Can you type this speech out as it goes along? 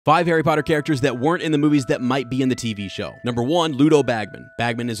5 Harry Potter characters that weren't in the movies that might be in the TV show. Number 1, Ludo Bagman.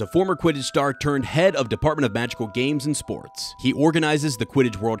 Bagman is a former Quidditch star turned head of Department of Magical Games and Sports. He organizes the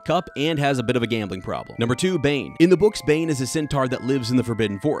Quidditch World Cup and has a bit of a gambling problem. Number 2, Bane. In the books, Bane is a centaur that lives in the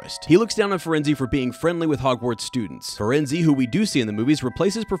Forbidden Forest. He looks down on Firenze for being friendly with Hogwarts students. Firenze, who we do see in the movies,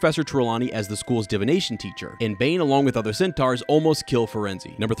 replaces Professor Trelawney as the school's divination teacher, and Bane, along with other centaurs, almost kill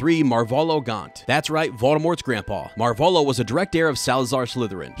Firenze. Number 3, Marvolo Gaunt. That's right, Voldemort's grandpa. Marvolo was a direct heir of Salazar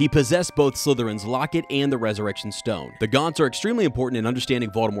Slytherin. He possessed both Slytherin's locket and the Resurrection Stone. The Gaunts are extremely important in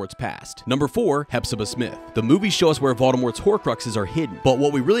understanding Voldemort's past. Number 4, Hepzibah Smith. The movies show us where Voldemort's Horcruxes are hidden, but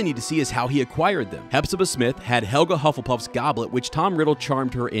what we really need to see is how he acquired them. Hepzibah Smith had Helga Hufflepuff's goblet, which Tom Riddle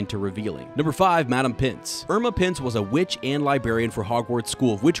charmed her into revealing. Number 5, Madame Pince. Irma Pince was a witch and librarian for Hogwarts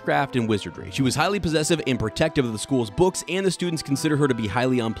School of Witchcraft and Wizardry. She was highly possessive and protective of the school's books, and the students consider her to be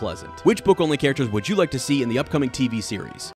highly unpleasant. Which book-only characters would you like to see in the upcoming TV series?